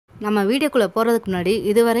நம்ம வீடியோக்குள்ளே போகிறதுக்கு முன்னாடி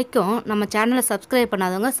இது வரைக்கும் நம்ம சேனலை சப்ஸ்கிரைப்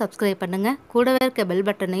பண்ணாதவங்க சப்ஸ்கிரைப் பண்ணுங்கள். கூடவே இருக்க பெல்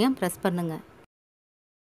பட்டனையும் ப்ரெஸ் பண்ணுங்கள்.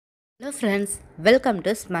 Hello friends, welcome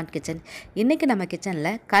to smart kitchen. இன்றைக்கி நம்ம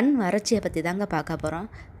கிச்சனில் கண் வறட்சியை பற்றி தாங்க பார்க்க போகிறோம்.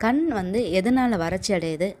 கண் எதனால் வறட்சி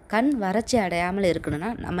அடையுது, கண் வறட்சி அடையாமல் இருக்கணும்னா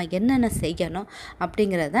நம்ம என்னென்ன செய்யணும்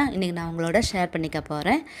அப்படிங்கிறத தான் இன்றைக்கி நான் உங்களோட ஷேர் பண்ணிக்க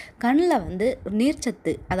போகிறேன். கண்ணில்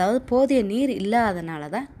நீர்ச்சத்து, அதாவது போதிய நீர் இல்லாதனால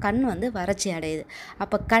தான் கண் வறட்சி அடையுது.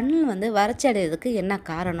 அப்போ கண் வறட்சி அடையிறதுக்கு என்ன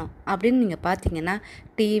காரணம் அப்படின்னு நீங்கள் பார்த்தீங்கன்னா,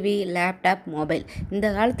 டிவி, லேப்டாப், மொபைல். இந்த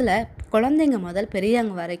காலத்தில் குழந்தைங்க முதல்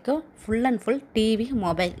பெரியவங்க வரைக்கும் full and full TV,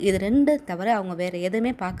 mobile, இது ரெண்டு தவிர அவங்க வேறு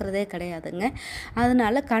எதுவுமே பார்க்குறதே கிடையாதுங்க.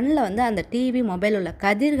 அதனால் கண்ணில் அந்த டிவி, மொபைல் உள்ள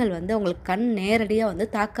கதிர்கள் உங்களுக்கு கண் நேரடியாக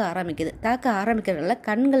தாக்க ஆரம்பிக்கிறதுனால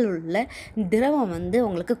கண்கள் உள்ள திரவம்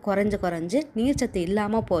உங்களுக்கு குறைஞ்சு நீர்ச்சத்து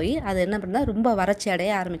இல்லாமல் போய் அது என்ன பண்ணால் ரொம்ப வறட்சி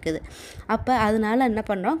அடைய ஆரம்பிக்குது. அப்போ அதனால் என்ன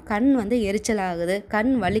பண்ணுறோம், கண் எரிச்சல் ஆகுது,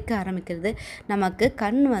 கண் வலிக்க ஆரம்பிக்கிறது. நமக்கு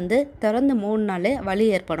கண் திறந்து 3 நாளே வலி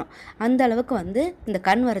ஏற்படும். அந்த அளவுக்கு இந்த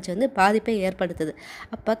கண் வறட்சி பாதிப்பை ஏற்படுத்துது.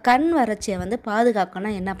 அப்போ கண் வறட்சியை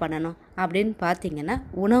பாதுகாக்கணும் என்ன பண்ணணும் அப்படின்னு பார்த்தீங்கன்னா,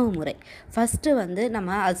 உணவு முறை. ஃபஸ்ட்டு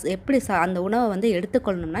நம்ம எப்படி அந்த உணவை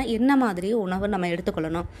எடுத்துக்கொள்ளணும்னா, என்ன மாதிரி உணவு நம்ம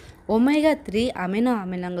எடுத்துக்கொள்ளணும்? ஒமேகா 3 அமினோ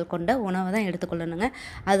அமிலங்கள் கொண்ட உணவை தான் எடுத்துக்கொள்ளணுங்க.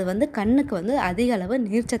 அது கண்ணுக்கு அதிக அளவு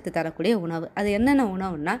நீர்ச்சத்து தரக்கூடிய உணவு. அது என்னென்ன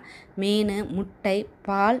உணவுன்னா, மீன், முட்டை,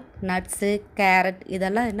 பால், நட்ஸு, கேரட்,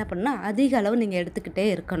 இதெல்லாம் என்ன பண்ணால் அதிக அளவு நீங்கள் எடுத்துக்கிட்டே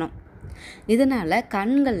இருக்கணும். இதனால்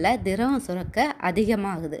கண்களில் திரவம் சுரக்க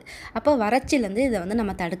அதிகமாகுது. அப்போ வறட்சியிலேருந்து இதை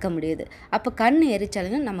நம்ம தடுக்க முடியுது. அப்போ கண்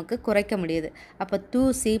எரிச்சலையும் நமக்கு குறைக்க முடியுது. அப்போ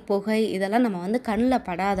தூசி, புகை இதெல்லாம் நம்ம கண்ணில்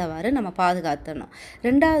படாதவாறு நம்ம பாதுகாத்தணும்.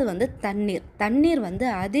 ரெண்டாவது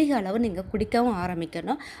தண்ணீர் அதிக அளவு நீங்கள் குடிக்கவும்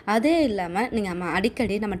ஆரம்பிக்கணும். அதே இல்லாமல் நீங்கள்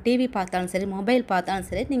அடிக்கடி நம்ம டிவி பார்த்தாலும் சரி, மொபைல் பார்த்தாலும்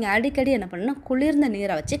சரி, நீங்கள் அடிக்கடி என்ன பண்ணணும், குளிர்ந்த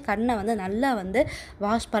நீரை வச்சு கண்ணை நல்லா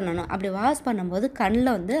வாஷ் பண்ணணும். அப்படி வாஷ் பண்ணும்போது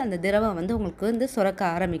கண்ணில் அந்த திரவம் உங்களுக்கு சுரக்க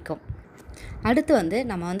ஆரம்பிக்கும். அடுத்து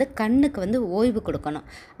நம்ம கண்ணுக்கு ஓய்வு கொடுக்கணும்.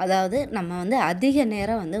 அதாவது நம்ம அதிக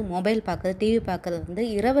நேரம் மொபைல் பார்க்குறது, டிவி பார்க்குறது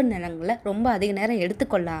இரவு நேரங்களில் ரொம்ப அதிக நேரம்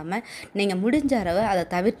எடுத்துக்கொள்ளாமல் நீங்கள் முடிஞ்ச அளவு அதை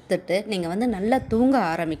தவிர்த்துட்டு நீங்கள் நல்லா தூங்க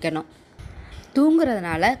ஆரம்பிக்கணும்.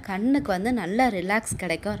 தூங்குறதுனால கண்ணுக்கு நல்ல ரிலாக்ஸ்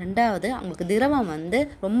கிடைக்கும். ரெண்டாவது அவங்களுக்கு திரவம்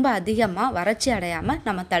ரொம்ப அதிகமாக வறட்சி அடையாமல்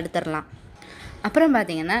நம்ம தடுத்துடலாம். அப்புறம்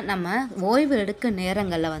பார்த்திங்கன்னா, நம்ம ஓய்வு எடுக்க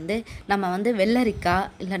நேரங்களில் நம்ம வெள்ளரிக்காய்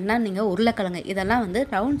இல்லைன்னா நீங்கள் உருளைக்கிழங்கு இதெல்லாம்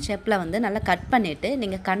ரவுண்ட் ஷேப்பில் நல்லா கட் பண்ணிவிட்டு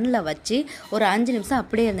நீங்கள் கண்ணில் வச்சு ஒரு 5 நிமிஷம்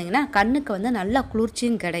அப்படியே இருந்தீங்கன்னா கண்ணுக்கு நல்லா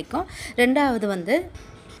குளிர்ச்சியும் கிடைக்கும். ரெண்டாவது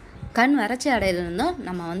கண் வறட்சி அடையிலிருந்தும்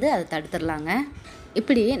நம்ம அதை தடுத்துடலாங்க.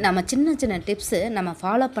 இப்படி நம்ம சின்ன டிப்ஸு நம்ம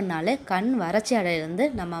ஃபாலோ பண்ணாலே கண் வறட்சி அடையிலிருந்து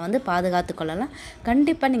நம்ம பாதுகாத்து கொள்ளலாம்.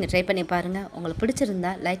 கண்டிப்பாக நீங்கள் ட்ரை பண்ணி பாருங்கள். உங்களுக்கு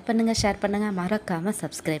பிடிச்சிருந்தா லைக் பண்ணுங்கள், ஷேர் பண்ணுங்கள், மறக்காமல்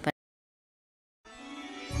சப்ஸ்கிரைப் பண்ணுங்கள்.